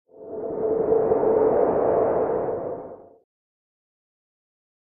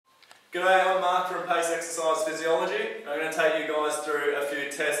G'day, I'm Mark from Exercise Physiology. I'm going to take you guys through a few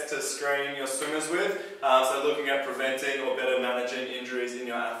tests to screen your swimmers with, so looking at preventing or better managing injuries in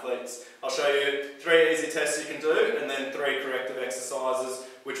your athletes. I'll show you 3 easy tests you can do and then 3 corrective exercises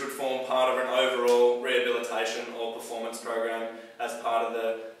which would form part of an overall rehabilitation or performance program as part of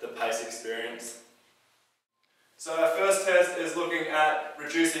the PACE experience. So our first test is looking at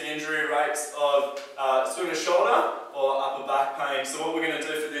reducing injury rates of swimmer's shoulder or upper back pain. So what we're going to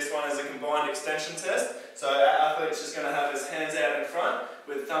do for this one is a combined extension test. So our athlete's just going to have his hands out in front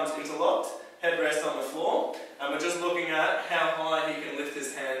with thumbs interlocked, head rest on the floor, and we're just looking at how high he can lift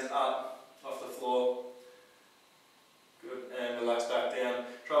his hands up off the floor. Good, and relax back down.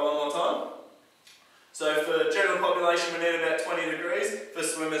 Try one more time. So for general population we need about 20 degrees, for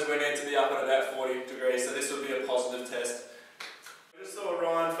swimmers we need to be up at about 40 degrees, so this would be a positive test. We just saw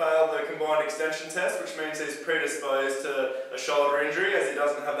Ryan fail the combined extension test, which means he's predisposed to a shoulder injury as he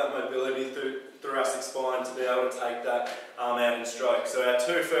doesn't have that mobility through thoracic spine to be able to take that arm out in stroke. So our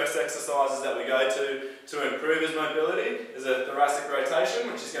 2 first exercises that we go to improve his mobility is a thoracic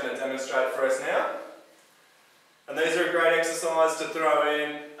rotation, which he's going to demonstrate for us now. And these are a great exercise to throw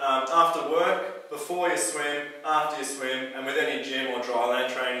in after work, before you swim, after you swim, and with any gym or dryland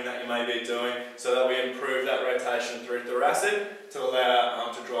training that you may be doing, so that we improve that rotation through thoracic to allow our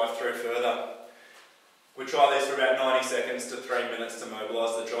arm to drive through further. We try these for about 90 seconds to 3 minutes to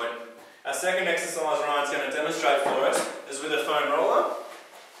mobilise the joint. Our second exercise Ryan's going to demonstrate for us is with a foam roller.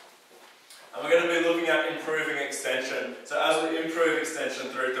 And we're going to be looking at improving extension. So as we improve extension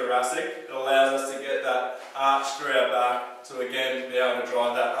through thoracic, it allows us to get that arch through our back to again be able to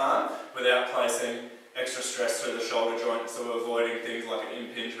drive that arm without placing extra stress through the shoulder joint, so we're avoiding things like an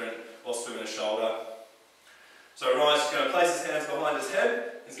impingement or swimmer's shoulder. So Ryan's just going to place his hands behind his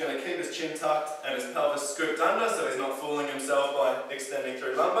head, he's going to keep his chin tucked and his pelvis scooped under so he's not fooling himself by extending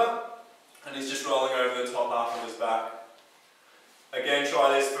through lumbar, and he's just rolling over the top half of his back. Again,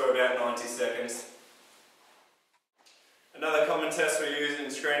 try this for about 90 seconds. Another common test we use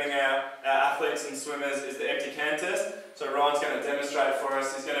in screening our athletes and swimmers is the empty can test. So Ryan's going to demonstrate for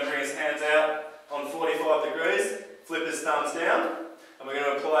us. He's going to bring his hands out on 45 degrees, flip his thumbs down, and we're going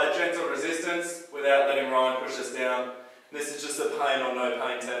to apply gentle resistance without letting Ryan push us down. And this is just a pain or no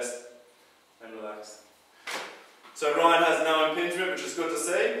pain test. And relax. So Ryan has no impingement, which is good to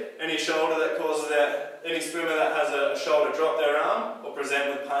see. Any shoulder that causes any swimmer that has a shoulder drop their arm or present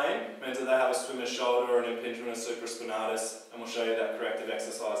with pain means that they have a swimmer's shoulder or an impingement of supraspinatus, and we'll show you that corrective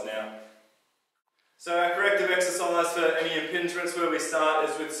exercise now. So our corrective exercise for any impingements where we start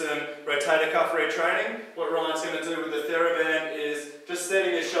is with some rotator cuff retraining. What Ryan's going to do with the TheraBand is just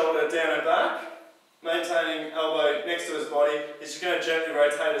setting his shoulder down and back, maintaining elbow next to his body. He's just going to gently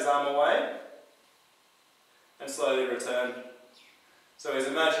rotate his arm away and slowly return. So he's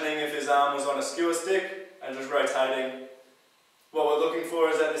imagining if his arm was on a skewer stick and just rotating. What we're looking for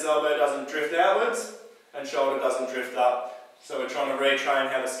is that this elbow doesn't drift outwards and shoulder doesn't drift up. So we're trying to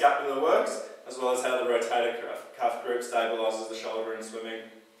retrain how the scapula works as well as how the rotator cuff group stabilises the shoulder in swimming.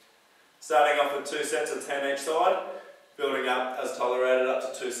 Starting off with 2 sets of 10 each side, building up as tolerated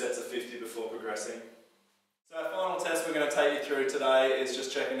up to 2 sets of 50 before progressing. So our final test we're going to take you through today is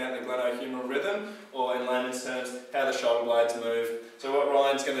just checking out the glenohumeral rhythm, or in layman's terms, how the shoulder blades move. So what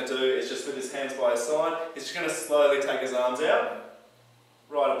Ryan's going to do is just with his hands by his side, he's just going to slowly take his arms out,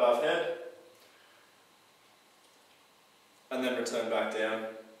 right above head, and then return back down.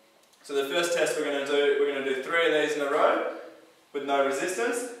 So the first test we're going to do 3 of these in a row with no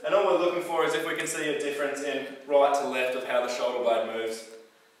resistance, and all we're looking for is if we can see a difference in right to left of how the shoulder blade moves.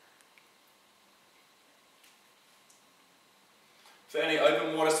 For any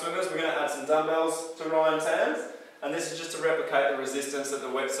open water swimmers, we're going to add some dumbbells to Ryan's hands, and this is just to replicate the resistance that the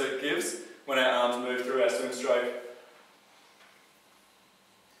wetsuit gives when our arms move through our swim stroke.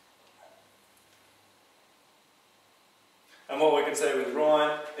 And what we can see with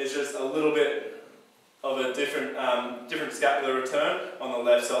Ryan is just a little bit of a different scapular return on the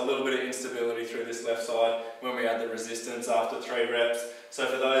left, so a little bit of instability through this left side when we add the resistance after 3 reps. So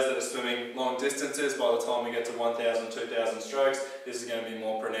for those that are swimming long distances, by the time we get to 1,000, 2,000 strokes, this is going to be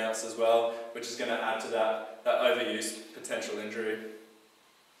more pronounced as well, which is going to add to that overuse potential injury.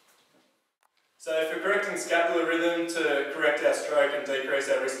 So for correcting scapular rhythm to correct our stroke and decrease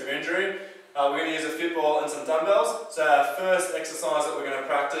our risk of injury, we're going to use a fit ball and some dumbbells. So our first exercise that we're going to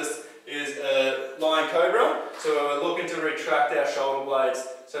practice is a lying cobra. So we're looking to retract our shoulder blades.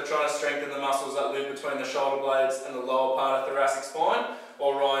 So trying to strengthen the muscles that live between the shoulder blades and the lower part of thoracic spine.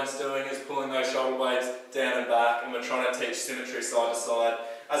 All Ryan's doing is pulling those shoulder blades down and back, and we're we're trying to teach symmetry side to side.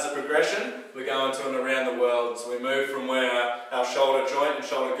 As a progression, we're going to and around the world. So we move from where our shoulder joint and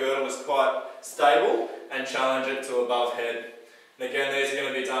shoulder girdle is quite stable and challenge it to above head. And again, these are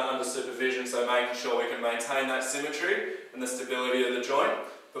going to be done under supervision, so making sure we can maintain that symmetry and the stability of the joint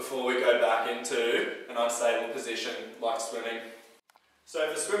before we go back into an unstable position like swimming. So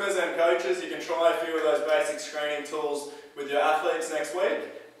for swimmers and coaches, you can try a few of those basic screening tools with your athletes next week.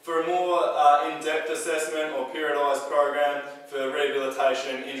 For a more in-depth assessment or periodised program for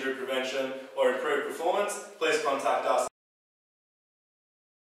rehabilitation, injury prevention or improved performance, please contact us.